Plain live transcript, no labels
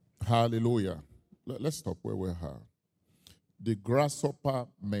Hallelujah. Let's stop where we are. The grasshopper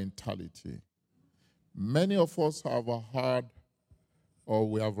mentality. Many of us have heard or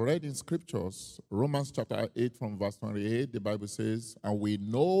we have read in scriptures, Romans chapter 8 from verse 28, the Bible says, and we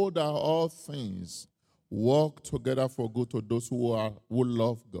know that all things work together for good to those who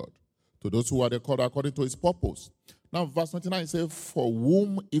love God, to those who are called according to his purpose. Now, verse 29 says, for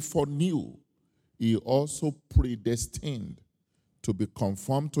whom he foreknew, he also predestined to be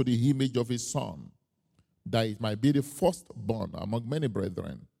conformed to the image of his Son, that it might be the firstborn among many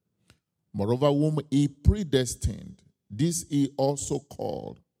brethren. Moreover, whom he predestined, this he also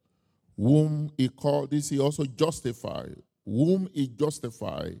called. Whom he called, this he also justified. Whom he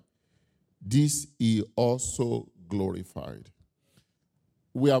justified, this he also glorified.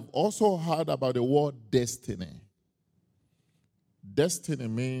 We have also heard about the word destiny. Destiny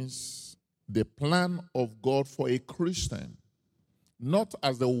means the plan of God for a Christian, not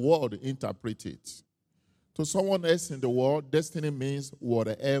as the world interprets it. To someone else in the world, destiny means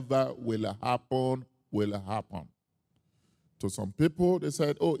whatever will happen, will happen. To some people, they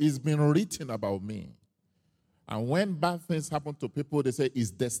said, oh, it's been written about me. And when bad things happen to people, they say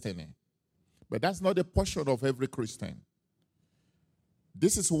it's destiny. But that's not the portion of every Christian.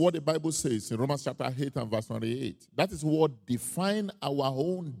 This is what the Bible says in Romans chapter 8 and verse 28. That is what defines our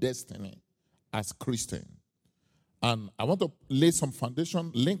own destiny as Christian. And I want to lay some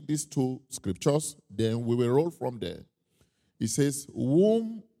foundation, link these two scriptures, then we will roll from there. It says,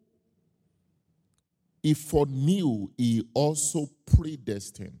 whom he foreknew, he also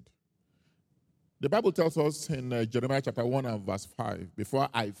predestined. The Bible tells us in Jeremiah chapter 1 and verse 5, before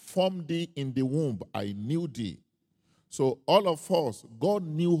I formed thee in the womb, I knew thee. So all of us, God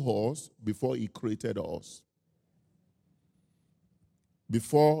knew us before he created us.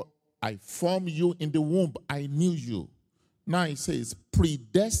 Before I formed you in the womb, I knew you. Now it says,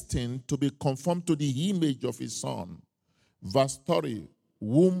 predestined to be conformed to the image of his Son. Verse 30,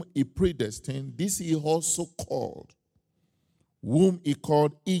 whom he predestined, this he also called. Whom he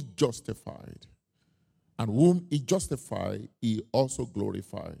called, he justified. And whom he justified, he also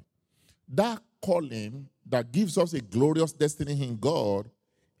glorified. That calling that gives us a glorious destiny in God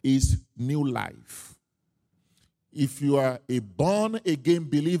is new life. If you are a born-again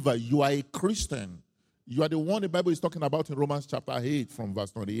believer, you are a Christian. You are the one the Bible is talking about in Romans chapter 8 from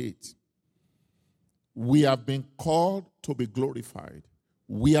verse 28. We have been called to be glorified.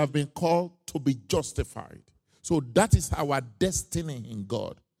 We have been called to be justified. So that is our destiny in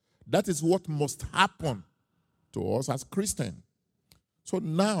God. That is what must happen to us as Christians. So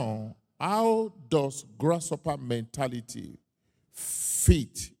now, how does grasshopper mentality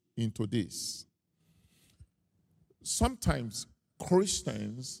fit into this? Sometimes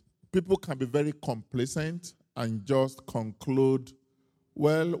Christians, people can be very complacent and just conclude,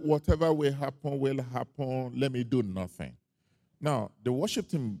 well, whatever will happen, let me do nothing. Now, the worship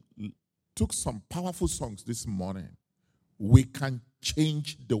team took some powerful songs this morning. We can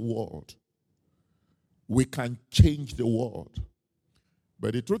change the world. We can change the world.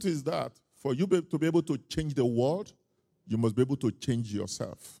 But the truth is that for you to be able to change the world, you must be able to change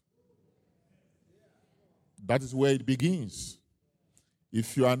yourself. That is where it begins.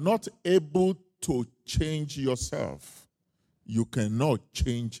 If you are not able to change yourself, you cannot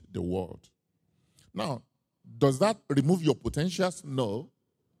change the world. Now, does that remove your potentials? No.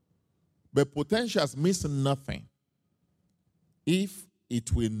 But potentials means nothing if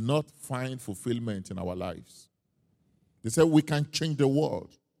it will not find fulfillment in our lives. They say we can change the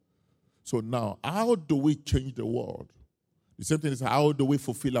world. So now, how do we change the world? The same thing is, how do we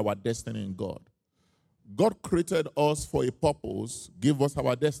fulfill our destiny in God? God created us for a purpose, give us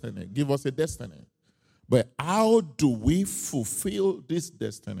our destiny, give us a destiny. But how do we fulfill this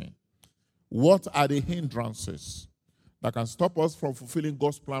destiny? What are the hindrances that can stop us from fulfilling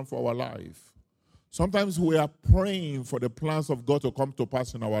God's plan for our life? Sometimes we are praying for the plans of God to come to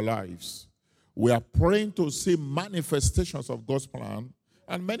pass in our lives. We are praying to see manifestations of God's plan,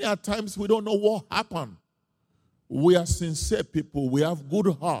 and many a times we don't know what happened. We are sincere people. We have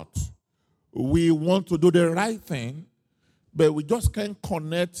good heart. We want to do the right thing, but we just can't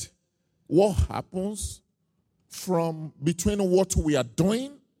connect what happens from between what we are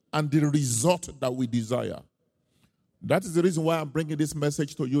doing and the result that we desire. That is the reason why I'm bringing this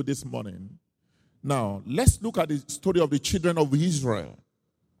message to you this morning. Now, let's look at the story of the children of Israel.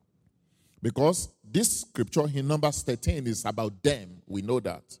 Because this scripture in Numbers 13 is about them. We know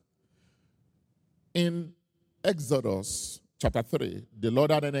that. In Exodus chapter 3, the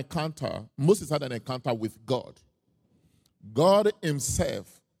Lord had an encounter. Moses had an encounter with God. God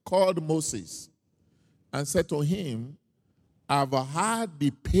himself called Moses and said to him, I've had the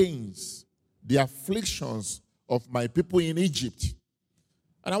pains, the afflictions of my people in Egypt.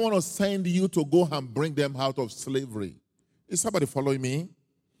 And I want to send you to go and bring them out of slavery. Is somebody following me?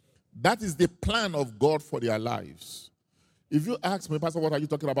 That is the plan of God for their lives. If you ask me, Pastor, what are you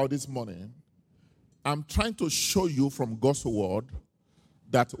talking about this morning? I'm trying to show you from God's word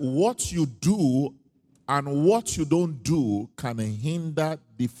that what you do and what you don't do can hinder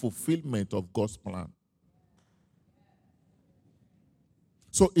the fulfillment of God's plan.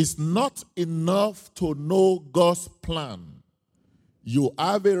 So it's not enough to know God's plan. You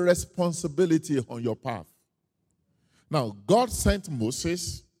have a responsibility on your path. Now, God sent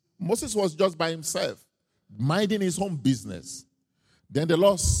Moses. Moses was just by himself, minding his own business. Then the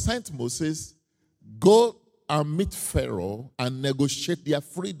Lord sent Moses, go and meet Pharaoh and negotiate their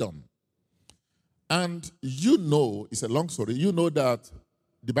freedom. And you know, it's a long story, you know that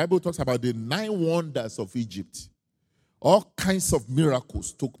the Bible talks about the 9 wonders of Egypt. All kinds of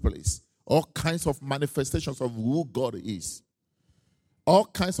miracles took place. All kinds of manifestations of who God is. All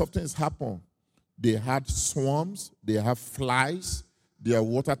kinds of things happen. They had swarms. They have flies. Their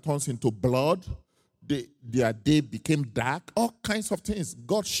water turns into blood. Their day became dark. All kinds of things.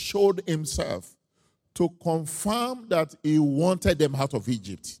 God showed himself to confirm that he wanted them out of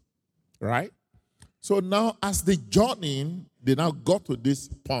Egypt. Right? So now as they journeyed, they now got to this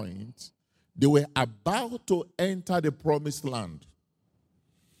point. They were about to enter the promised land.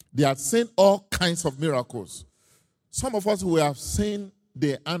 They had seen all kinds of miracles. Some of us, we have seen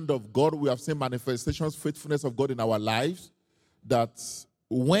the hand of God. We have seen manifestations, faithfulness of God in our lives. That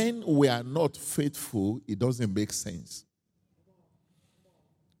when we are not faithful, it doesn't make sense.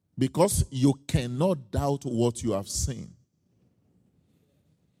 Because you cannot doubt what you have seen.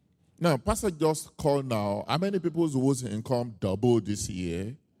 Now, Pastor just called now, how many people's income doubled this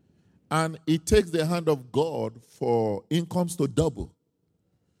year? And it takes the hand of God for incomes to double.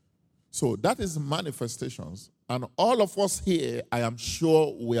 So that is manifestations. And all of us here, I am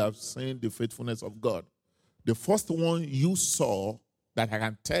sure we have seen the faithfulness of God. The first one you saw that I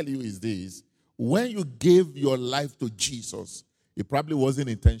can tell you is this. When you gave your life to Jesus, it probably wasn't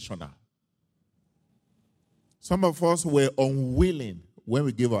intentional. Some of us were unwilling when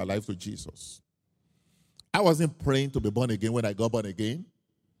we gave our life to Jesus. I wasn't praying to be born again when I got born again.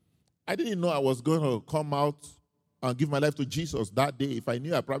 I didn't know I was going to come out and give my life to Jesus that day. If I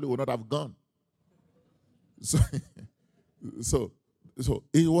knew, I probably would not have gone. So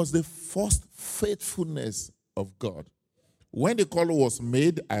it was the first faithfulness of God. When the call was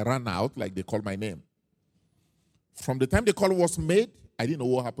made, I ran out like they called my name. From the time the call was made, I didn't know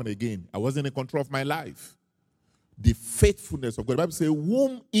what happened again. I wasn't in control of my life. The faithfulness of God. The Bible says,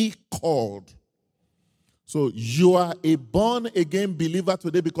 whom he called. So you are a born-again believer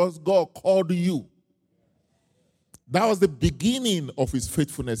today because God called you. That was the beginning of his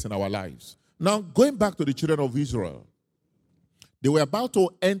faithfulness in our lives. Now, going back to the children of Israel, they were about to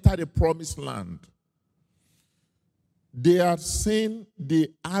enter the promised land. They had seen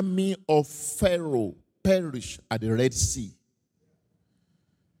the army of Pharaoh perish at the Red Sea.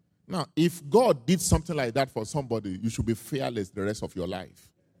 Now, if God did something like that for somebody, you should be fearless the rest of your life.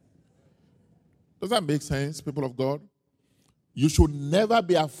 Does that make sense, people of God? You should never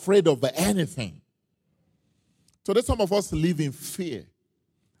be afraid of anything. Today, some of us live in fear.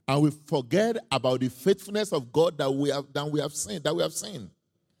 And we forget about the faithfulness of God that we have seen.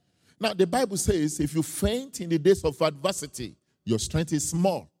 Now, the Bible says, if you faint in the days of adversity, your strength is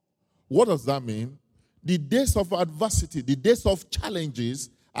small. What does that mean? The days of adversity, the days of challenges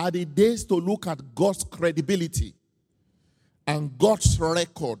are the days to look at God's credibility and God's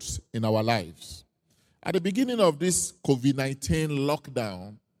records in our lives. At the beginning of this COVID-19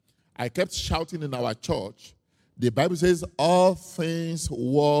 lockdown, I kept shouting in our church, the Bible says, all things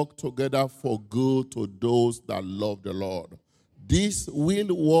work together for good to those that love the Lord. This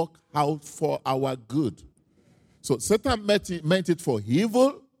will work out for our good. So Satan meant it for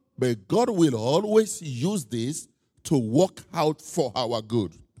evil, but God will always use this to work out for our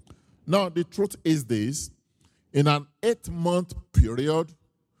good. Now, the truth is this. In an 8-month period,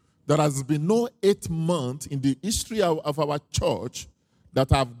 there has been no 8 months in the history of our church that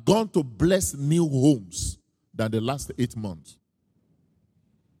have gone to bless new homes than the last 8 months.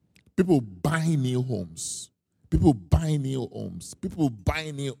 People buy new homes. People buy new homes. People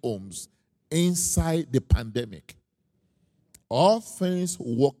buy new homes inside the pandemic. All things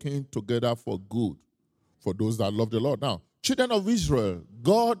working together for good for those that love the Lord. Now, children of Israel,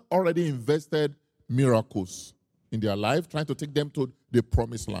 God already invested miracles in their life, trying to take them to the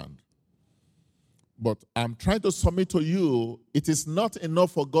promised land. But I'm trying to submit to you, it is not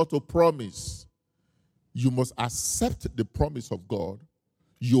enough for God to promise. You must accept the promise of God.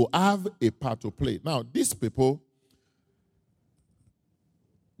 You have a part to play. Now, these people,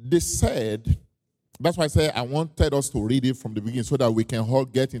 they said, that's why I said I wanted us to read it from the beginning so that we can all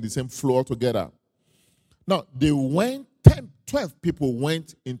get in the same flow together. Now, 12 people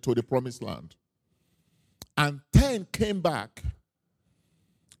went into the promised land. And 10 came back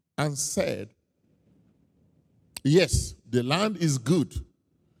and said, yes, the land is good.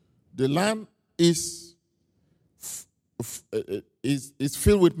 The land is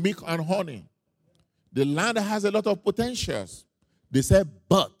filled with milk and honey. The land has a lot of potentials. They said,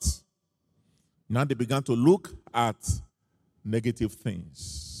 but. Now they began to look at negative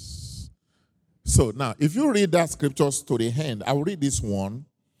things. So now, if you read that scriptures to the end, I will read this one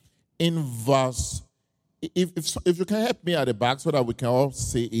in verse. If you can help me at the back so that we can all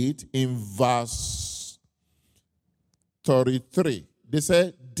see it, in verse 33. They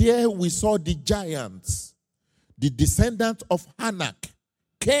said, there we saw the giants. The descendants of Anak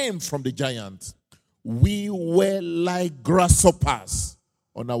came from the giants. We were like grasshoppers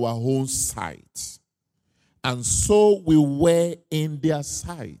on our own sight. And so we were in their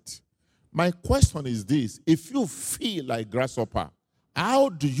sight. My question is this. If you feel like grasshopper, how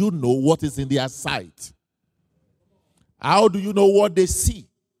do you know what is in their sight? How do you know what they see?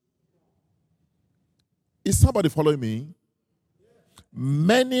 Is somebody following me?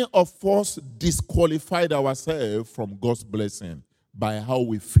 Many of us disqualified ourselves from God's blessing by how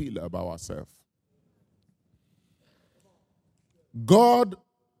we feel about ourselves. God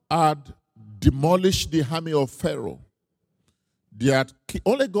had demolished the army of Pharaoh.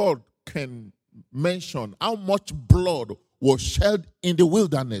 Only God can mention how much blood was shed in the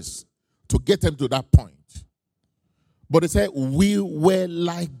wilderness to get them to that point. But they said, we were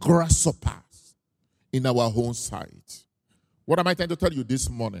like grasshoppers in our own sight. What am I trying to tell you this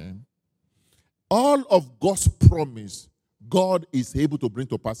morning? All of God's promise, God is able to bring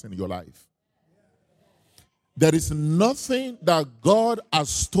to pass in your life. There is nothing that God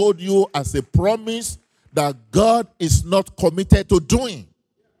has told you as a promise that God is not committed to doing.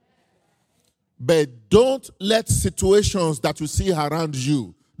 But don't let situations that you see around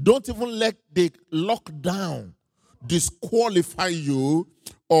you, don't even let the lockdown disqualify you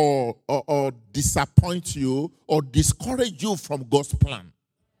or disappoint you or discourage you from God's plan.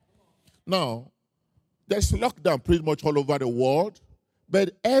 Now, there's lockdown pretty much all over the world,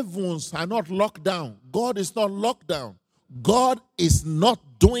 but heavens are not locked down. God is not locked down. God is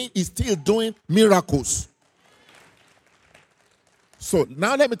still doing miracles. So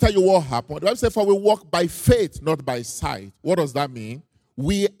now let me tell you what happened. The Bible says, for we walk by faith, not by sight. What does that mean?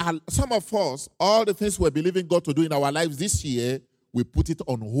 Some of us, all the things we're believing God to do in our lives this year, we put it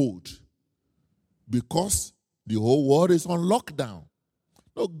on hold because the whole world is on lockdown.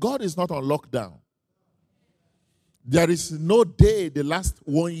 No, God is not on lockdown. There is no day the last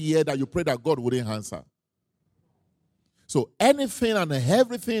 1 year that you pray that God wouldn't answer. So anything and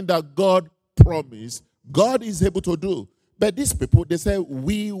everything that God promised, God is able to do. But these people, they say,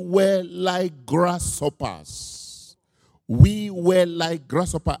 we were like grasshoppers. We were like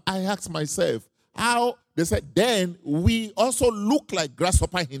grasshoppers. I asked myself, how? They said, then we also look like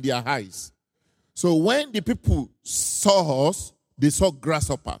grasshoppers in their eyes. So when the people saw us, they saw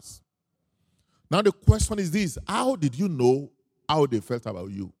grasshoppers. Now the question is this, how did you know how they felt about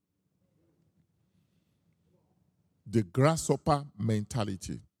you? The grasshopper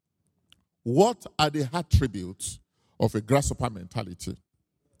mentality. What are the attributes of a grasshopper mentality?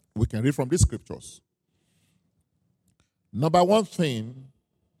 We can read from these scriptures. Number one thing,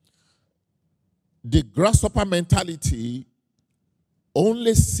 the grasshopper mentality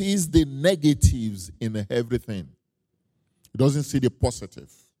only sees the negatives in everything. It doesn't see the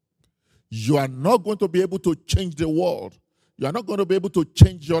positive. You are not going to be able to change the world. You are not going to be able to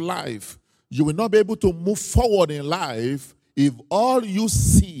change your life. You will not be able to move forward in life if all you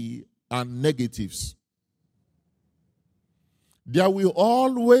see are negatives. There will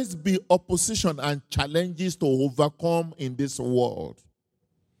always be opposition and challenges to overcome in this world.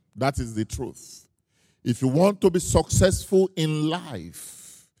 That is the truth. If you want to be successful in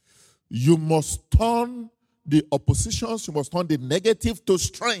life, you must turn the oppositions, you must turn the negative to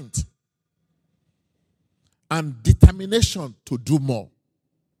strength and determination to do more.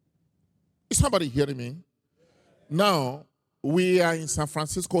 Is somebody hearing me? Now, we are in San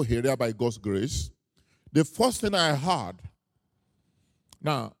Francisco area by God's grace. The first thing I heard,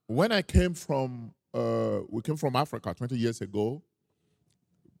 now, when I came from, we came from Africa 20 years ago,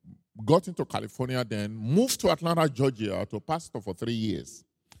 got into California then, moved to Atlanta, Georgia to pastor for 3 years.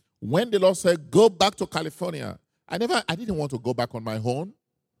 When the Lord said, go back to California, I didn't want to go back on my own.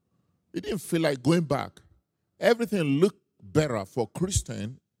 He didn't feel like going back. Everything looked better for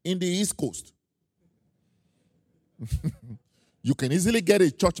Christian in the East Coast. You can easily get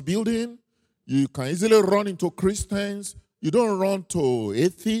a church building. You can easily run into Christians. You don't run to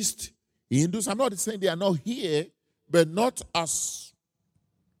atheists, Hindus. I'm not saying they are not here, but not as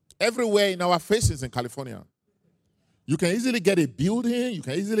everywhere in our faces in California. You can easily get a building. You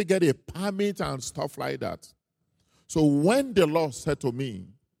can easily get a permit and stuff like that. So when the Lord said to me,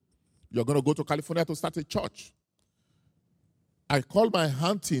 you're going to go to California to start a church, I called my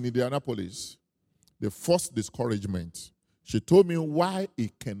auntie in Indianapolis. The first discouragement, she told me why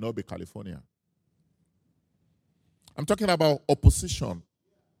it cannot be California. I'm talking about opposition,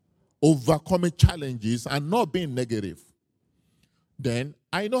 overcoming challenges, and not being negative. Then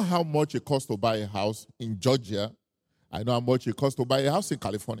I know how much it costs to buy a house in Georgia. I know how much it costs to buy a house in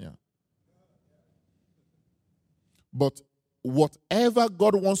California. But whatever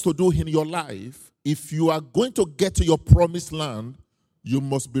God wants to do in your life, if you are going to get to your promised land, you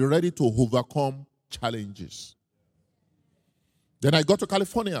must be ready to overcome challenges. Then I got to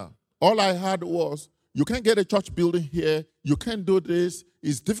California. All I had was, you can't get a church building here. You can't do this.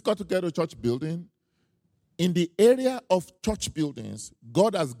 It's difficult to get a church building. In the area of church buildings,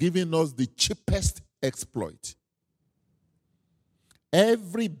 God has given us the cheapest exploit.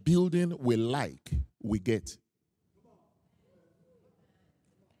 Every building we like, we get.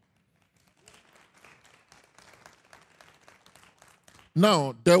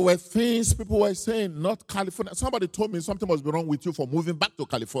 Now, there were things people were saying, not California. Somebody told me something must be wrong with you for moving back to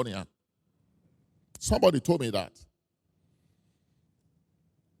California. Somebody told me that.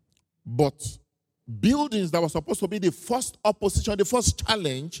 But buildings that were supposed to be the first opposition, the first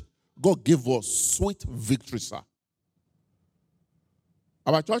challenge, God gave us sweet victory, sir.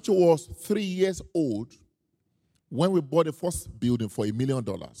 Our church was 3 years old when we bought the first building for $1 million.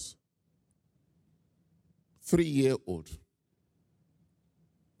 3-year-old.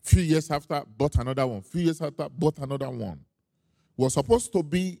 Few years after, bought another one. Few years after, bought another one. Was supposed to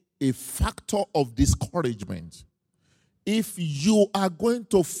be a factor of discouragement. If you are going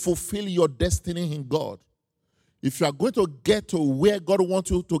to fulfill your destiny in God, if you are going to get to where God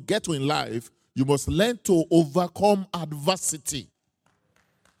wants you to get to in life, you must learn to overcome adversity.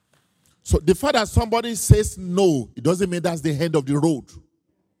 So the fact that somebody says no, it doesn't mean that's the end of the road.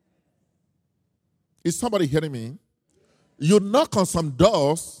 Is somebody hearing me? You knock on some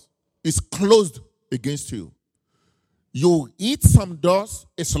doors, it's closed against you. You hit some doors,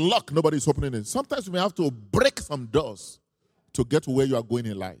 it's locked, nobody's opening it. Sometimes you may have to break some doors to get to where you are going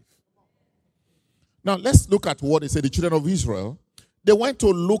in life. Now, let's look at what they say, the children of Israel. They went to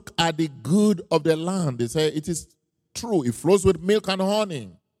look at the good of the land. They say, it is true, it flows with milk and honey.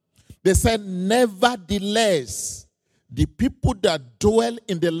 They said, nevertheless, the people that dwell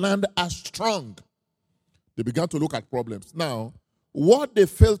in the land are strong. They began to look at problems. Now, what they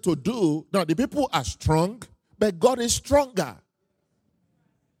failed to do, now the people are strong, but God is stronger.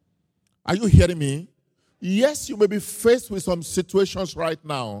 Are you hearing me? Yes, you may be faced with some situations right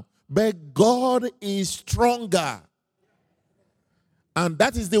now, but God is stronger. And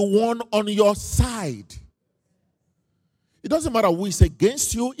that is the one on your side. It doesn't matter who is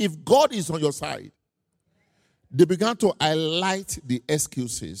against you if God is on your side. They began to highlight the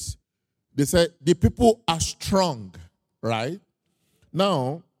excuses. They said, the people are strong, right?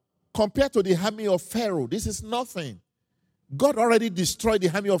 Now, compared to the army of Pharaoh, this is nothing. God already destroyed the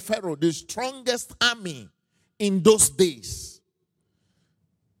army of Pharaoh, the strongest army in those days.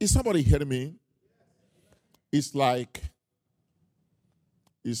 Is somebody hearing me? It's like,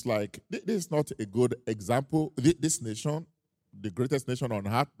 this is not a good example. This nation, the greatest nation on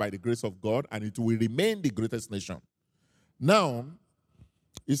earth by the grace of God, and it will remain the greatest nation. Now,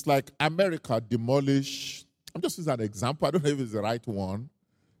 it's like America demolished, I'm just using an example, I don't know if it's the right one.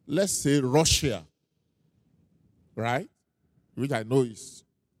 Let's say Russia, right? Which I know is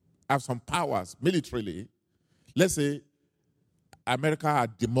have some powers militarily. Let's say America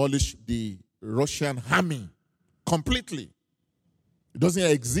had demolished the Russian army completely. It doesn't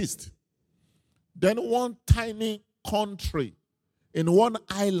exist. Then one tiny country in one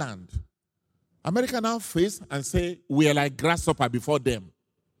island, America now face and say, we are like grasshopper before them.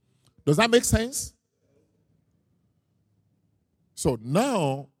 Does that make sense? So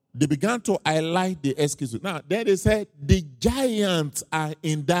now they began to highlight the excuses. Now, then they said, the giants are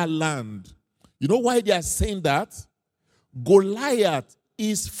in that land. You know why they are saying that? Goliath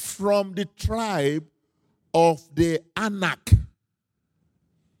is from the tribe of the Anak.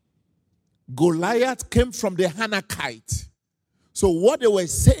 Goliath came from the Anakite. So what they were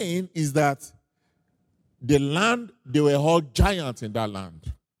saying is that the land, they were all giants in that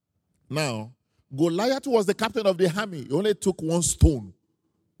land. Now, Goliath was the captain of the army. He only took one stone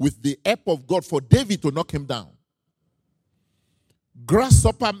with the help of God for David to knock him down.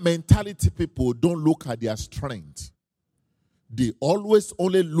 Grasshopper mentality people don't look at their strength. They always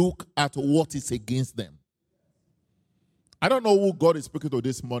only look at what is against them. I don't know who God is speaking to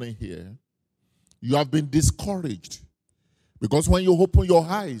this morning here. You have been discouraged. Because when you open your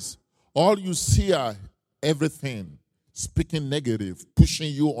eyes, all you see are everything speaking negative,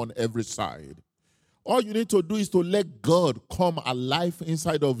 pushing you on every side. All you need to do is to let God come alive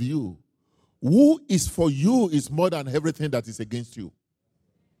inside of you. Who is for you is more than everything that is against you.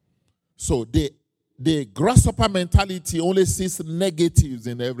 So the grasshopper mentality only sees negatives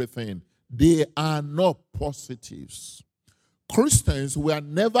in everything. They are not positives. Christians, we are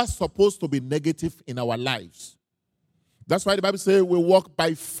never supposed to be negative in our lives. That's why the Bible says we walk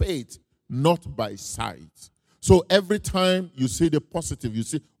by faith, not by sight. So every time you see the positive, you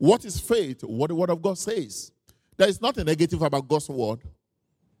see what is faith, what the word of God says. There is nothing negative about God's word.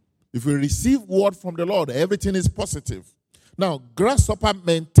 If we receive word from the Lord, everything is positive. Now, grasshopper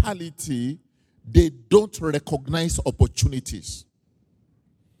mentality, they don't recognize opportunities.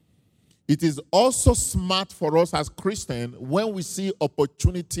 It is also smart for us as Christians, when we see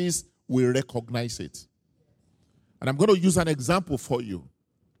opportunities, we recognize it. And I'm going to use an example for you.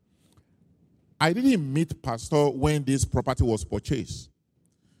 I didn't meet Pastor when this property was purchased.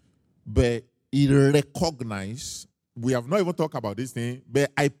 But he recognized, we have not even talked about this thing,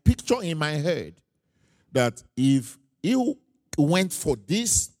 but I picture in my head that if he went for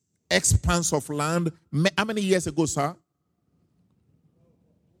this expanse of land, how many years ago, sir?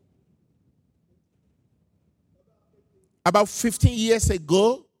 About 15 years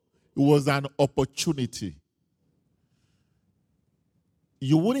ago, it was an opportunity.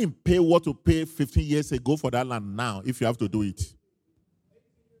 You wouldn't pay what you paid 15 years ago for that land now if you have to do it.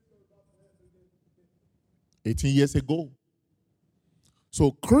 18 years ago. So,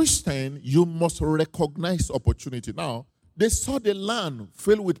 Christian, you must recognize opportunity. Now, they saw the land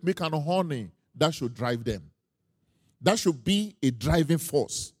filled with milk and honey. That should drive them. That should be a driving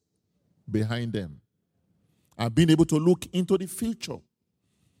force behind them. And being able to look into the future.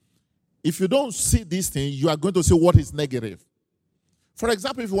 If you don't see this thing, you are going to see what is negative. For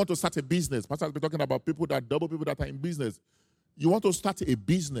example, if you want to start a business, Pastor has been talking about people that are in business. You want to start a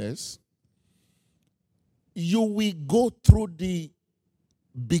business, you will go through the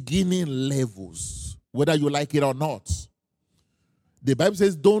beginning levels, whether you like it or not. The Bible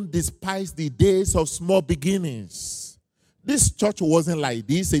says, don't despise the days of small beginnings. This church wasn't like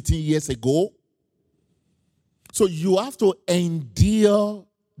this 18 years ago. So you have to endure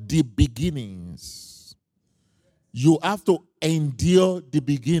the beginnings. You have to endure the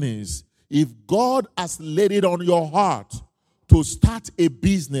beginnings. If God has laid it on your heart to start a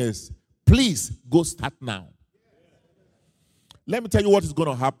business, please go start now. Let me tell you what is going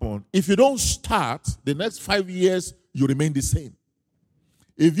to happen. If you don't start, the next 5 years, you remain the same.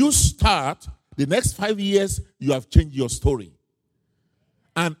 If you start, the next 5 years, you have changed your story.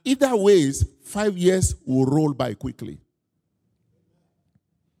 And either ways, 5 years will roll by quickly.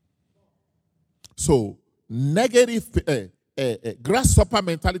 So, grasshopper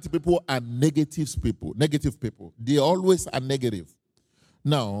mentality people are negative people. They always are negative.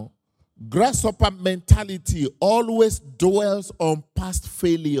 Now, grasshopper mentality always dwells on past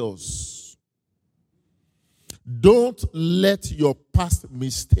failures. Don't let your past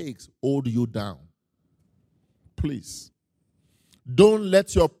mistakes hold you down. Please. Don't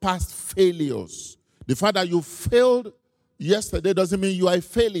let your past failures. The fact that you failed yesterday doesn't mean you are a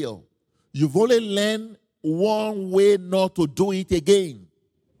failure. You've only learned one way not to do it again.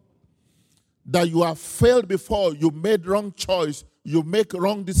 That you have failed before, you made wrong choice, you make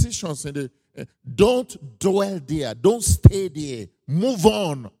wrong decisions. Don't dwell there. Don't stay there. Move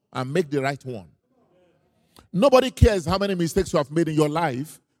on and make the right one. Nobody cares how many mistakes you have made in your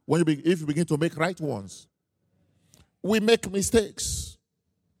life if you begin to make right ones. We make mistakes.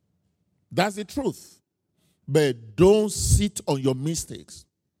 That's the truth. But don't sit on your mistakes.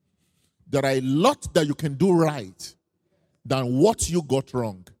 There are a lot that you can do right than what you got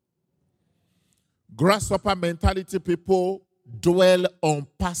wrong. Grasshopper mentality people dwell on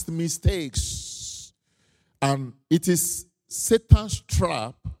past mistakes. And it is Satan's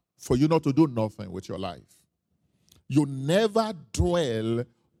trap for you not to do nothing with your life. You never dwell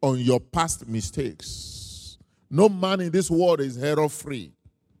on your past mistakes. No man in this world is error-free.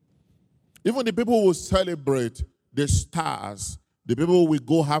 Even the people who celebrate the stars, the people who will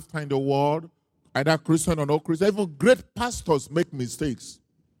go halftime in the world, either Christian or not Christian, even great pastors make mistakes.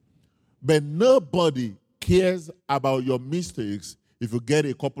 But nobody cares about your mistakes if you get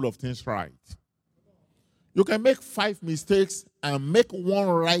a couple of things right. You can make 5 mistakes and make one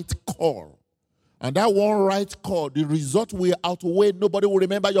right call. And that one right call, the result will outweigh, nobody will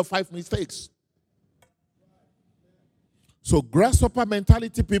remember your 5 mistakes. So grasshopper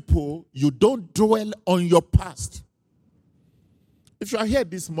mentality people, you don't dwell on your past. If you are here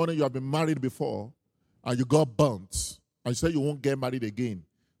this morning, you have been married before, and you got burnt, and you say you won't get married again,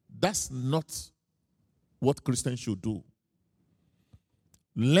 that's not what Christians should do.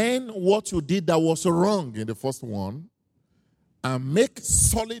 Learn what you did that was wrong in the first one and make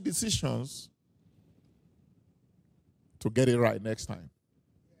solid decisions to get it right next time.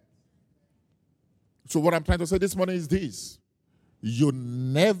 So what I'm trying to say this morning is this. You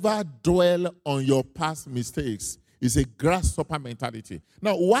never dwell on your past mistakes. It's a grasshopper mentality.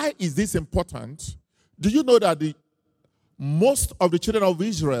 Now, why is this important? Do you know that most of the children of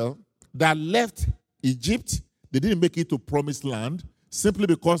Israel that left Egypt, they didn't make it to promised land simply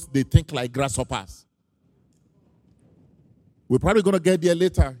because they think like grasshoppers? We're probably going to get there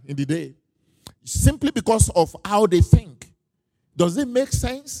later in the day. Simply because of how they think. Does it make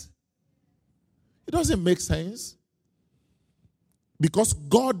sense? It doesn't make sense. Because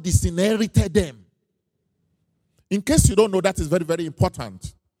God disinherited them. In case you don't know, that is very, very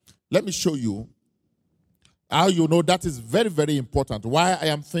important. Let me show you how you know that is very, very important. Why I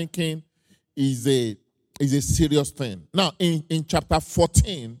am thinking is a serious thing. Now, in chapter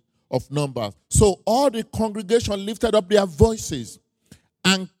 14 of Numbers, so all the congregation lifted up their voices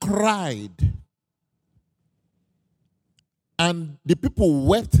and cried. And the people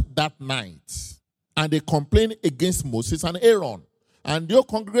wept that night. And they complained against Moses and Aaron. And the whole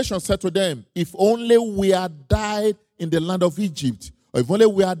congregation said to them, if only we had died in the land of Egypt, or if only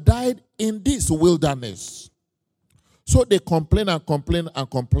we had died in this wilderness. So they complain and complain and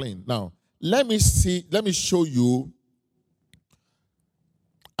complain. Now, let me show you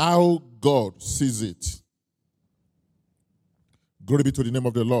how God sees it. Glory be to the name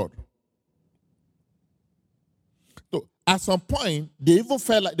of the Lord. So at some point, they even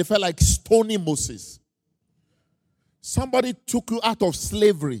felt like stoning Moses. Somebody took you out of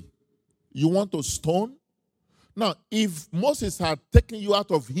slavery. You want to stone? Now, if Moses had taken you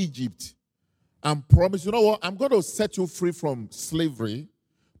out of Egypt and promised, you know what, I'm going to set you free from slavery,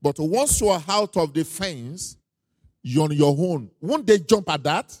 but once you are out of the fence, you're on your own. Won't they jump at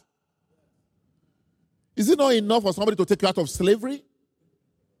that? Is it not enough for somebody to take you out of slavery?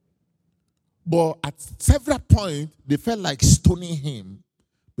 But at several points, they felt like stoning him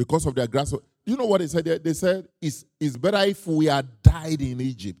because of their grasshopper. You know what they said? They said, it's better if we had died in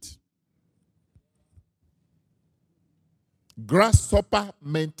Egypt. Grasshopper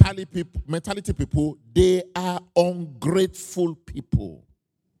mentality people, they are ungrateful people.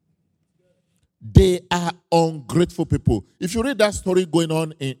 They are ungrateful people. If you read that story going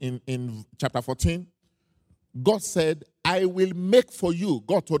on in chapter 14, God said, I will make for you,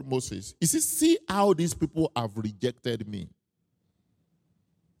 God told Moses, he said, see how these people have rejected me.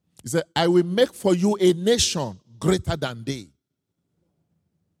 He said, I will make for you a nation greater than they.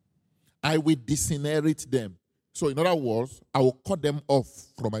 I will disinherit them. So in other words, I will cut them off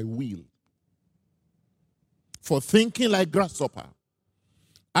from my will. For thinking like grasshopper.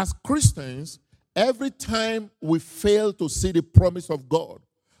 As Christians, every time we fail to see the promise of God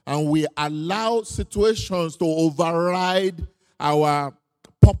and we allow situations to override our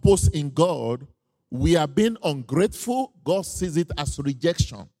purpose in God, we are being ungrateful. God sees it as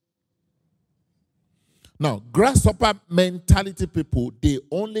rejection. Now, grasshopper mentality people, they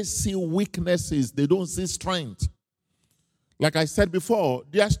only see weaknesses. They don't see strength. Like I said before,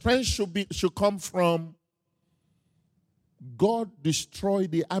 their strength should come from God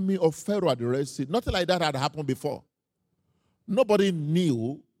destroyed the army of Pharaoh at the Red Sea. Nothing like that had happened before. Nobody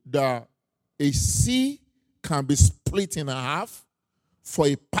knew that a sea can be split in half for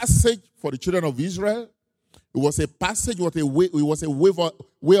a passage for the children of Israel. It was a passage, it was a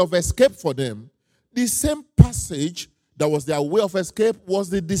way of escape for them. The same passage that was their way of escape was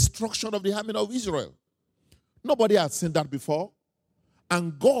the destruction of the army of Israel. Nobody had seen that before.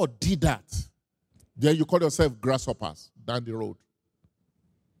 And God did that. Then you call yourself grasshoppers down the road.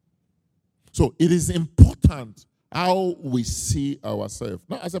 So it is important how we see ourselves.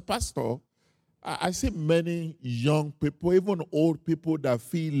 Now, as a pastor, I see many young people, even old people, that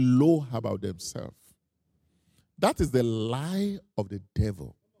feel low about themselves. That is the lie of the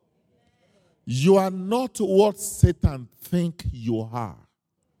devil. You are not what Satan thinks you are.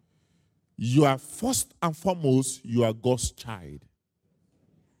 You are first and foremost, you are God's child.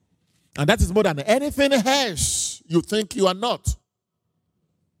 And that is more than anything else you think you are not.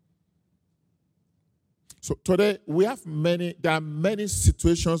 So today there are many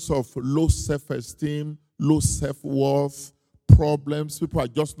situations of low self-esteem, low self-worth, problems. People are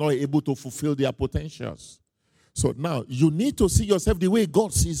just not able to fulfill their potentials. So now you need to see yourself the way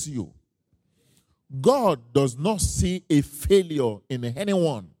God sees you. God does not see a failure in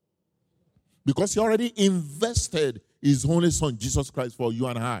anyone because he already invested his only son, Jesus Christ, for you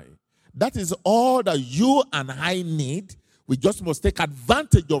and I. That is all that you and I need. We just must take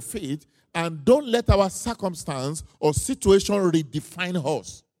advantage of it and don't let our circumstance or situation redefine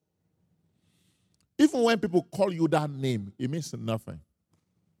us. Even when people call you that name, it means nothing.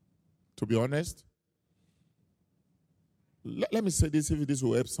 To be honest, let me say this, if this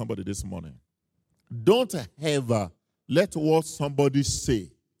will help somebody this morning. Don't ever let what somebody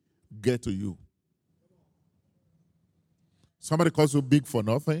say get to you. Somebody calls you big for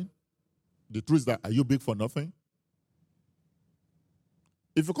nothing. The truth is that, are you big for nothing?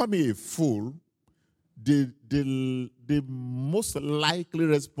 If you call me a fool, the most likely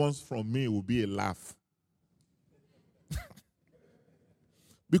response from me will be a laugh.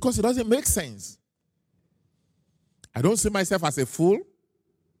 Because it doesn't make sense. I don't see myself as a fool.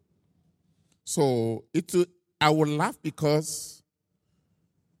 So I will laugh because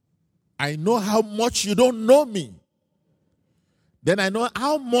I know how much you don't know me. Then I know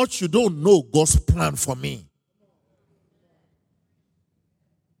how much you don't know God's plan for me.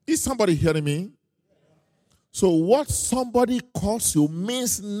 Is somebody hearing me? So what somebody calls you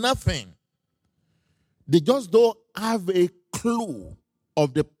means nothing. They just don't have a clue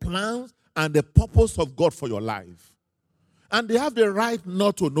of the plans and the purpose of God for your life. And they have the right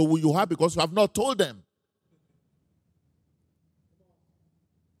not to know who you are because you have not told them.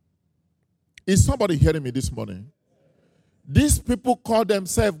 Is somebody hearing me this morning? These people call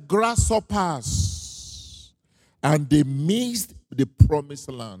themselves grasshoppers, and they missed the promised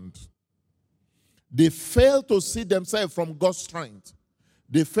land. They failed to see themselves from God's strength.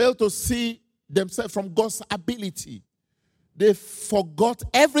 They failed to see themselves from God's ability. They forgot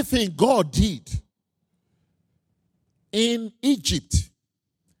everything God did in Egypt.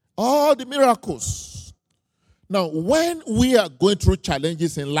 All the miracles. Now, when we are going through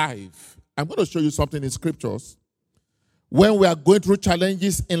challenges in life, I'm going to show you something in scriptures. When we are going through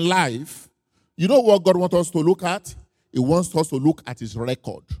challenges in life, you know what God wants us to look at? He wants us to look at his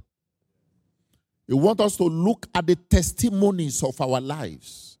record. He wants us to look at the testimonies of our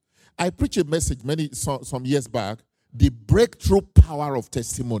lives. I preached a message some years back, the breakthrough power of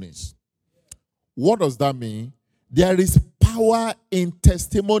testimonies. What does that mean? There is power in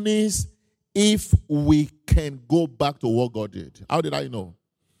testimonies if we can go back to what God did. How did I know?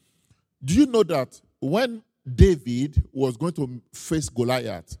 Do you know that when David was going to face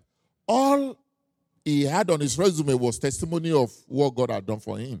Goliath, all he had on his resume was testimony of what God had done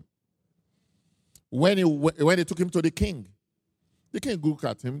for him? When he took him to the king looked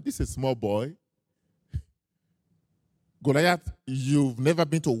at him. This is a small boy. Goliath, you've never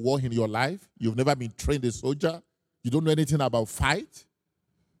been to war in your life. You've never been trained a soldier. You don't know anything about fight.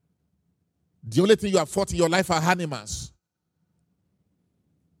 The only thing you have fought in your life are animals.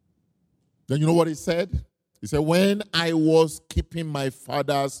 Then you know what he said? He said, when I was keeping my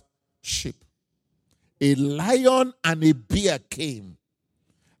father's sheep, a lion and a bear came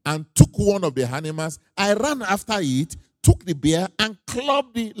and took one of the animals. I ran after it, took the bear, and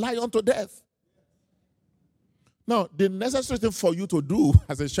clubbed the lion to death. Now, the necessary thing for you to do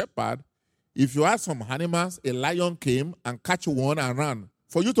as a shepherd, if you had some animals, a lion came and catch one and ran,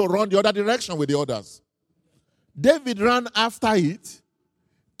 for you to run the other direction with the others. David ran after it,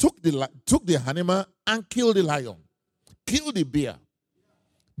 took the animal and killed the lion, killed the bear.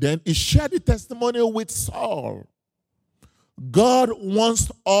 Then he shared the testimony with Saul. God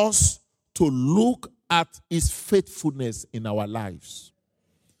wants us to look at his faithfulness in our lives.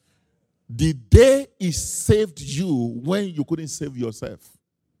 The day he saved you when you couldn't save yourself.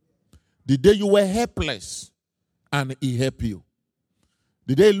 The day you were helpless and he helped you.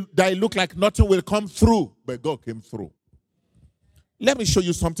 The day that it looked like nothing will come through, but God came through. Let me show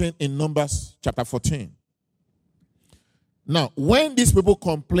you something in Numbers chapter 14. Now, when these people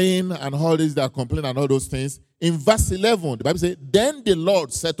complain and all this, they are complaining and all those things, in verse 11, the Bible says, then the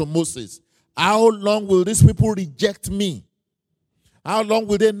Lord said to Moses, how long will these people reject me? How long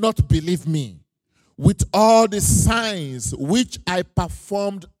will they not believe me? With all the signs which I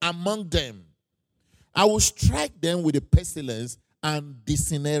performed among them, I will strike them with a pestilence and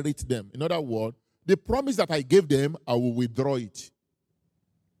disinherit them. In other words, the promise that I gave them, I will withdraw it.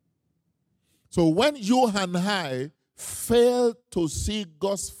 So when you and I fail to see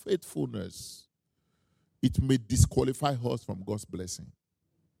God's faithfulness, it may disqualify us from God's blessing.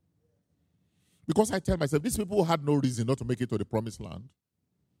 Because I tell myself, these people had no reason not to make it to the promised land.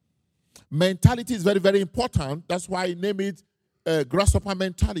 Mentality is very, very important. That's why I name it grasshopper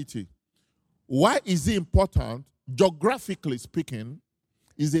mentality. Why is it important? Geographically speaking,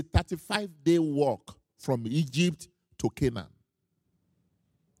 it's a 35-day walk from Egypt to Canaan.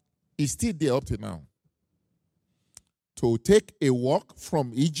 It's still there up to now. To take a walk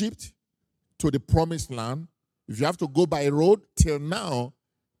from Egypt to the promised land, if you have to go by road till now,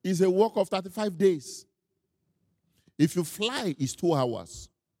 is a walk of 35 days. If you fly, it's 2 hours.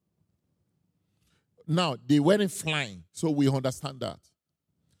 Now, they weren't flying, so we understand that.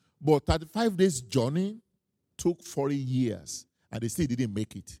 But 35 days journey took 40 years, and they still didn't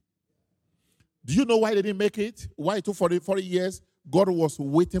make it. Do you know why they didn't make it? Why it took 40 years? God was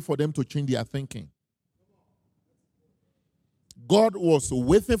waiting for them to change their thinking. God was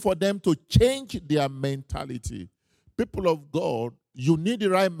waiting for them to change their mentality. People of God, you need the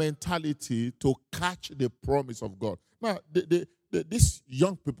right mentality to catch the promise of God. Now, these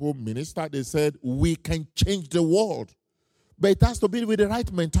young people minister, they said, we can change the world. But it has to be with the right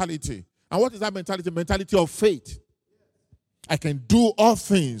mentality. And what is that mentality? Mentality of faith. I can do all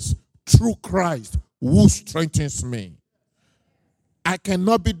things through Christ who strengthens me. I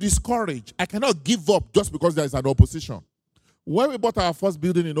cannot be discouraged. I cannot give up just because there is an opposition. When we bought our first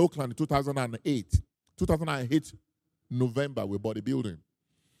building in Oakland in 2008 November, we bought the building.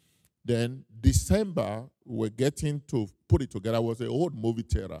 Then December, we're getting to put it together. It was an old movie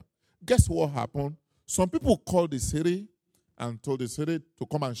theater. Guess what happened? Some people called the city and told the city to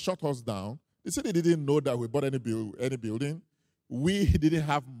come and shut us down. The city didn't know that we bought any building. We didn't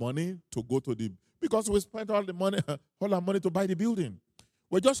have money to go to because we spent all our money to buy the building.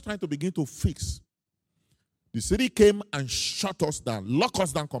 We're just trying to begin to fix. The city came and shut us down, locked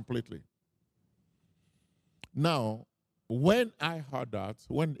us down completely. Now, when I heard that,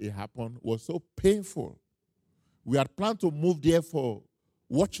 when it happened, it was so painful. We had planned to move there for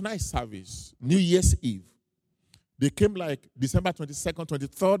watch night service, New Year's Eve. They came like December 22nd,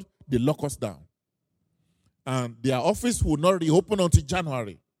 23rd, they locked us down. And their office would not reopen until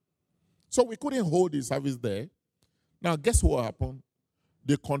January. So we couldn't hold the service there. Now, guess what happened?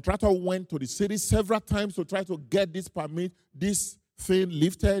 The contractor went to the city several times to try to get this permit, this thing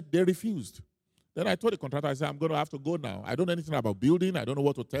lifted. They refused. Then I told the contractor, I said, I'm going to have to go now. I don't know anything about building. I don't know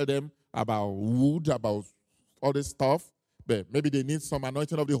what to tell them about wood, about all this stuff. But maybe they need some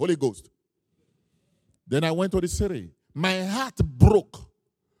anointing of the Holy Ghost. Then I went to the city. My heart broke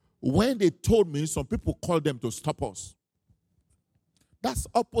when they told me some people called them to stop us. That's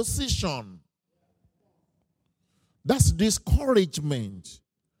opposition. That's discouragement.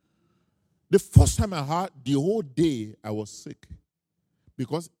 The first time I heard, the whole day I was sick.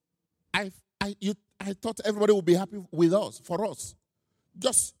 Because I thought everybody would be happy with us, for us.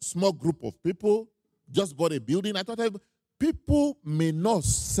 Just small group of people, just bought a building. I thought people may not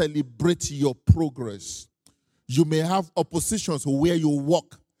celebrate your progress. You may have oppositions where you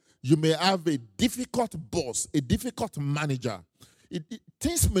work. You may have a difficult boss, a difficult manager.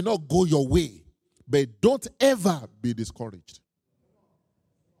 Things may not go your way, but don't ever be discouraged.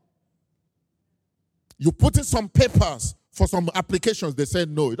 You put in some papers for some applications, they said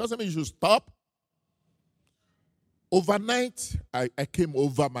no. It doesn't mean you should stop. Overnight, I came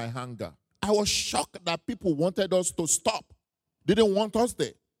over my hunger. I was shocked that people wanted us to stop. They didn't want us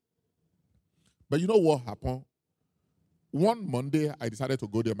there. But you know what happened? One Monday, I decided to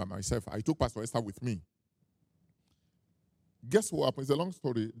go there by myself. I took Pastor Esther with me. Guess what happened? It's a long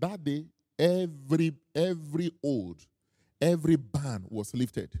story. That day, every ban was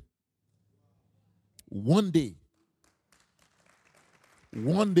lifted. One day.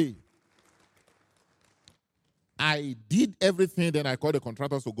 I did everything, then I called the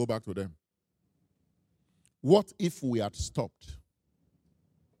contractors to go back to them. What if we had stopped?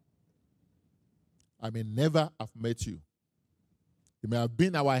 I may never have met you. It may have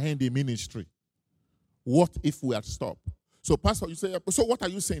been our hand in ministry. What if we had stopped? So, Pastor, you say, so what are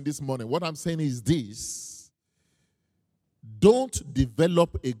you saying this morning? What I'm saying is this. Don't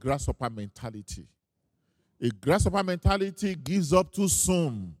develop a grasshopper mentality. A grasshopper mentality gives up too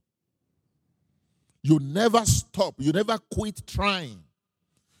soon. You never stop. You never quit trying.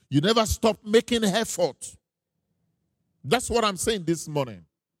 You never stop making effort. That's what I'm saying this morning.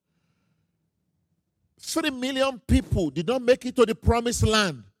 3 million people did not make it to the promised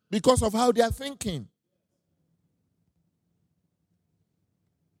land because of how they are thinking.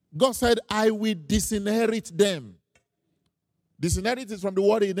 God said, I will disinherit them. Disinherit is from the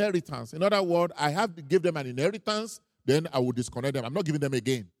word inheritance. In other words, I have to give them an inheritance, then I will disconnect them. I'm not giving them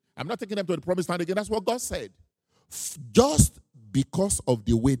again. I'm not taking them to the promised land again. That's what God said. Just because of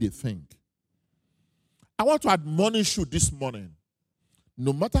the way they think. I want to admonish you this morning.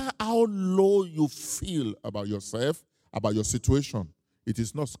 No matter how low you feel about yourself, about your situation, it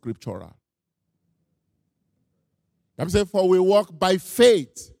is not scriptural. I'm saying, for we walk by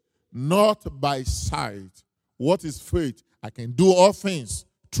faith, not by sight. What is faith? I can do all things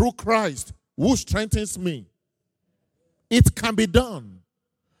through Christ who strengthens me. It can be done.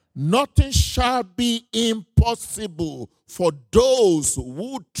 Nothing shall be impossible for those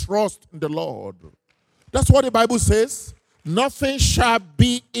who trust in the Lord. That's what the Bible says. Nothing shall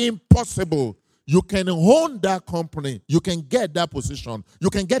be impossible. You can own that company. You can get that position. You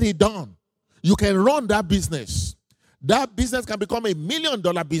can get it done. You can run that business. That business can become $1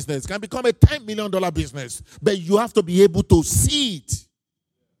 million business, can become a $10 million business. But you have to be able to see it.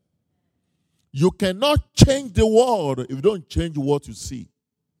 You cannot change the world if you don't change what you see.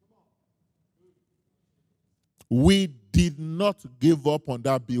 We did not give up on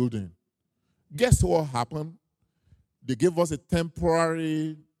that building. Guess what happened? They gave us a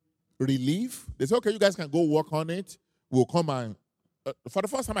temporary relief. They said, okay, you guys can go work on it. We'll come and... for the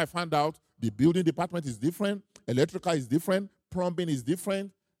first time I found out, the building department is different. Electrical is different. Plumbing is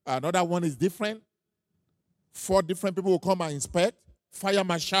different. Another one is different. 4 different people will come and inspect. Fire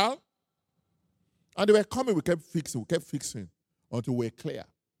marshal. And they were coming. We kept fixing until we were clear.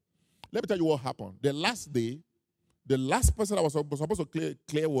 Let me tell you what happened. The last day, the last person that was supposed to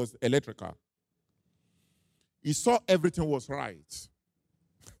clear was electrical. He saw everything was right.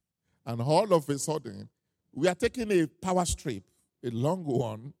 And all of a sudden, we are taking a power strip, a long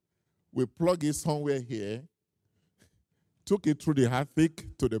one. We plug it somewhere here, took it through the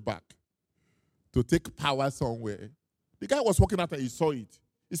attic to the back to take power somewhere. The guy was walking out and he saw it.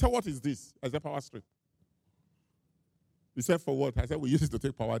 He said, what is this? I said, power strip. He said, for what? I said, we use it to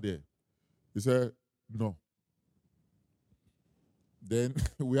take power there. He said, no. Then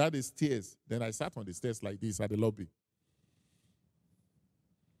we had the stairs. Then I sat on the stairs like this at the lobby.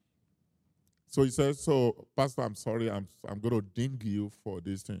 So he said, so, Pastor, I'm sorry, I'm going to ding you for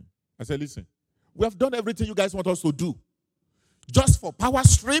this thing. I said, listen, we have done everything you guys want us to do. Just for power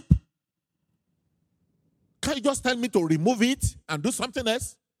strip? Can you just tell me to remove it and do something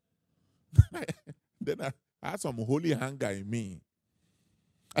else? Then I had some holy hunger in me.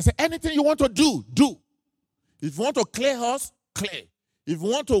 I said, anything you want to do, do. If you want to clear us, clear. If you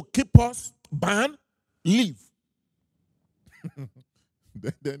want to keep us banned, leave.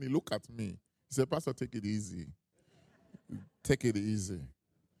 Then he looked at me. He said, Pastor, take it easy. Take it easy.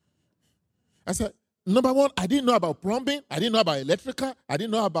 I said, number one, I didn't know about plumbing. I didn't know about electrical. I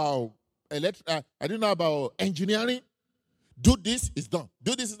didn't know about I didn't know about engineering. Do this, it's done.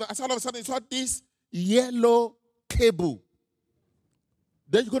 Do this, it's done. I said, all of a sudden, it's what this yellow cable.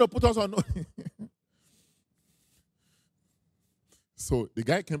 Then you're going to put us on. So the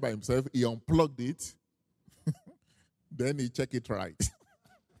guy came by himself. He unplugged it. Then he checked it right.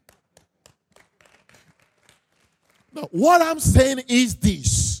 Now, what I'm saying is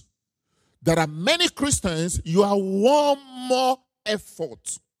this. There are many Christians, you are one more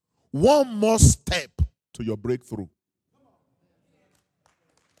effort, one more step to your breakthrough.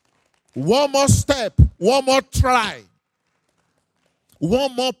 One more step, one more try,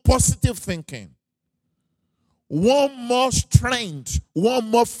 one more positive thinking, one more strength, one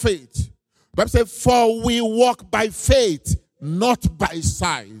more faith. The Bible says, for we walk by faith, not by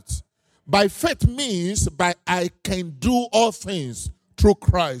sight. By faith means by I can do all things through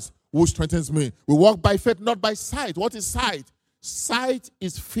Christ who strengthens me. We walk by faith, not by sight. What is sight? Sight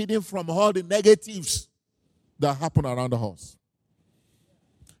is feeding from all the negatives that happen around the house.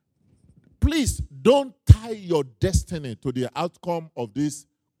 Please don't tie your destiny to the outcome of this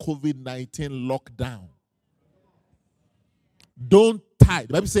COVID-19 lockdown. Don't tie.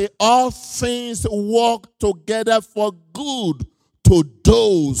 The Bible says all things work together for good to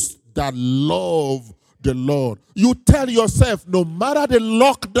those that love the Lord. You tell yourself, no matter the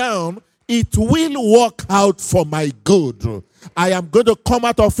lockdown, it will work out for my good. I am going to come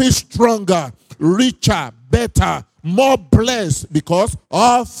out of it stronger, richer, better, more blessed, because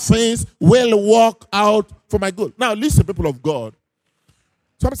all things will work out for my good. Now, listen, people of God.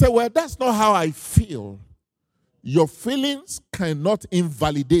 Some say, well, that's not how I feel. Your feelings cannot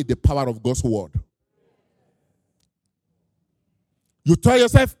invalidate the power of God's word. You tell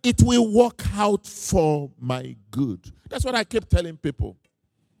yourself, it will work out for my good. That's what I keep telling people.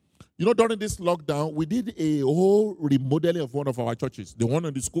 You know, during this lockdown, we did a whole remodeling of one of our churches. The one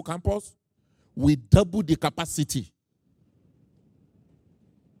on the school campus. We doubled the capacity.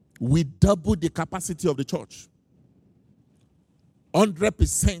 We doubled the capacity of the church.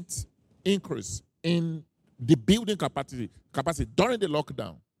 100% increase in the building capacity during the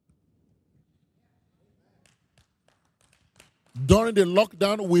lockdown. During the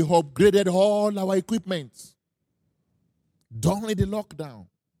lockdown, we upgraded all our equipment. During the lockdown.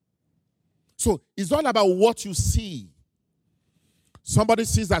 So it's all about what you see. Somebody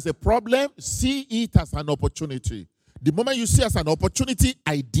sees as a problem, see it as an opportunity. The moment you see as an opportunity,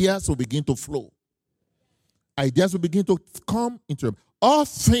 ideas will begin to flow. Ideas will begin to come into them. All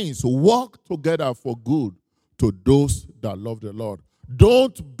things work together for good to those that love the Lord.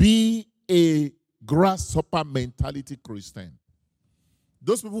 Don't be a grasshopper mentality Christian.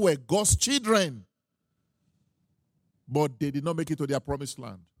 Those people were God's children, but they did not make it to their promised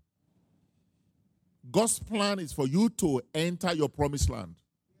land. God's plan is for you to enter your promised land.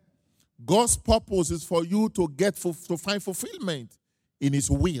 God's purpose is for you to find fulfillment in His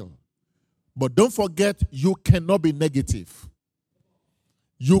will. But don't forget, you cannot be negative.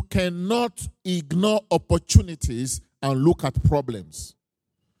 You cannot ignore opportunities and look at problems.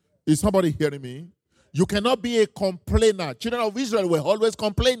 Is somebody hearing me? You cannot be a complainer. Children of Israel were always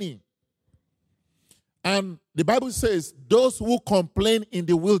complaining. And the Bible says those who complain in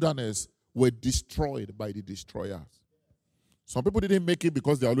the wilderness were destroyed by the destroyers. Some people didn't make it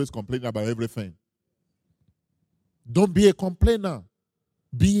because they're always complaining about everything. Don't be a complainer.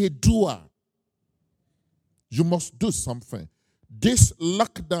 Be a doer. You must do something. This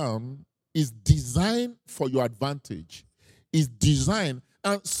lockdown is designed for your advantage. It's designed.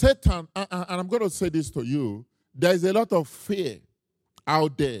 And Satan, and I'm going to say this to you, there is a lot of fear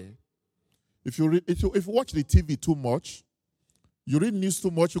out there. If you watch the TV too much, you read news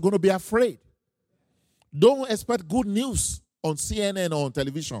too much, you're going to be afraid. Don't expect good news on CNN or on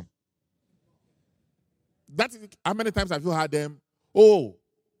television. How many times have you heard them? Oh,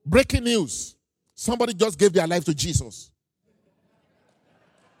 breaking news. Somebody just gave their life to Jesus.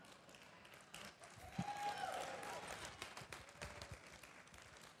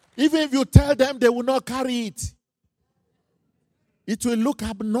 Even if you tell them, they will not carry it. It will look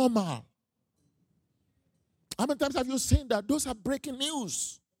abnormal. How many times have you seen that? Those are breaking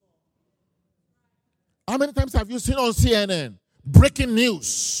news. How many times have you seen on CNN? Breaking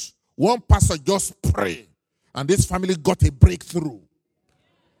news. One pastor just prayed, and this family got a breakthrough.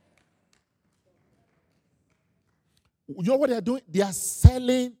 You know what they are doing? They are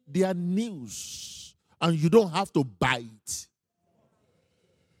selling their news, and you don't have to buy it.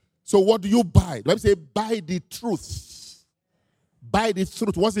 So what do you buy? Let me say, buy the truth. Buy the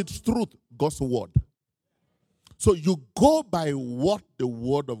truth. What's the truth? God's word. So you go by what the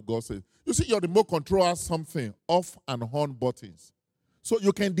word of God says. You see, your remote control has something, off and on buttons. So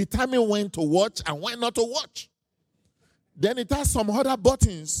you can determine when to watch and when not to watch. Then it has some other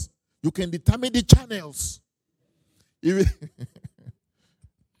buttons. You can determine the channels.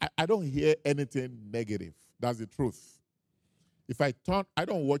 I don't hear anything negative. That's the truth. I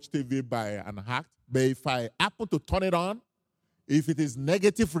don't watch TV by an hack, but if I happen to turn it on, if it is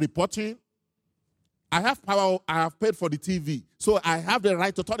negative reporting, I have power, I have paid for the TV, so I have the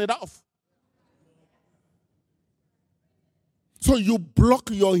right to turn it off. So you block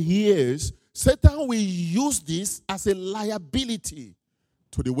your ears. Satan will use this as a liability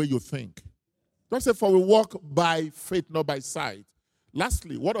to the way you think. Don't say, for we walk by faith, not by sight.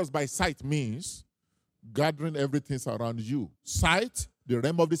 Lastly, what does by sight means? Gathering everything around you. Sight, the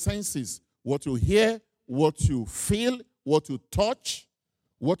realm of the senses. What you hear, what you feel, what you touch,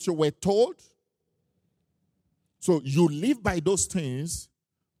 what you were told. So you live by those things.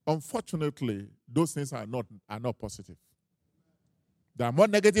 Unfortunately, those things are not positive. There are more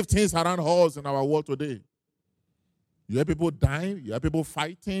negative things around us in our world today. You hear people dying, you hear people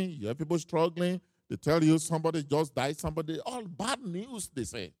fighting, you hear people struggling. They tell you somebody just died, all bad news, they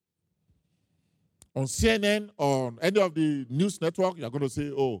say. On CNN, on any of the news network, you're going to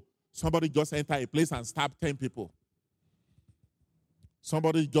say, oh, somebody just entered a place and stabbed 10 people.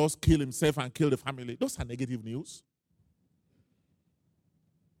 Somebody just killed himself and killed the family. Those are negative news.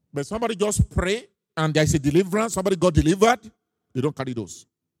 But somebody just pray and there's a deliverance, somebody got delivered, they don't carry those.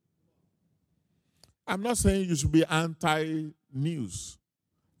 I'm not saying you should be anti-news.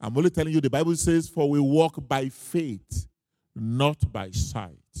 I'm only telling you the Bible says, for we walk by faith, not by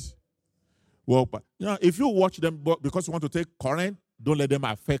sight. Well, but, if you watch them because you want to take current, don't let them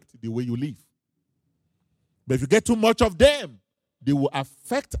affect the way you live. But if you get too much of them, they will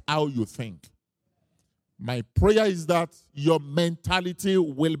affect how you think. My prayer is that your mentality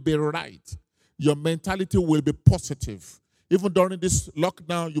will be right. Your mentality will be positive. Even during this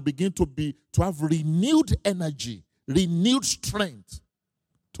lockdown, you begin to have renewed energy, renewed strength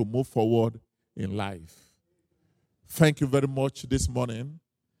to move forward in life. Thank you very much this morning.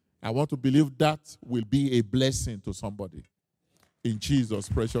 I want to believe that will be a blessing to somebody. In Jesus'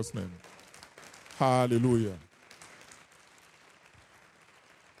 precious name. Hallelujah.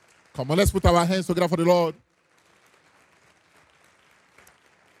 Come on, let's put our hands together for the Lord.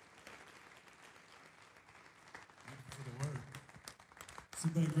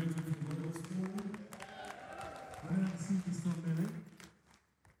 Somebody grateful for the word this morning? I haven't seen this for a minute.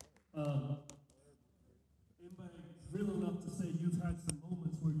 Anybody real enough to say you've had some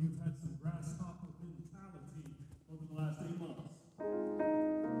moments where you've had some grasshopper mentality over the last 8 months?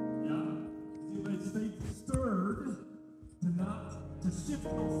 Yeah? Has anybody stayed stirred to shift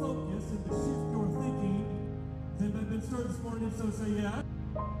your focus and to shift your thinking? Has anybody been stirred this morning? If so, say yeah.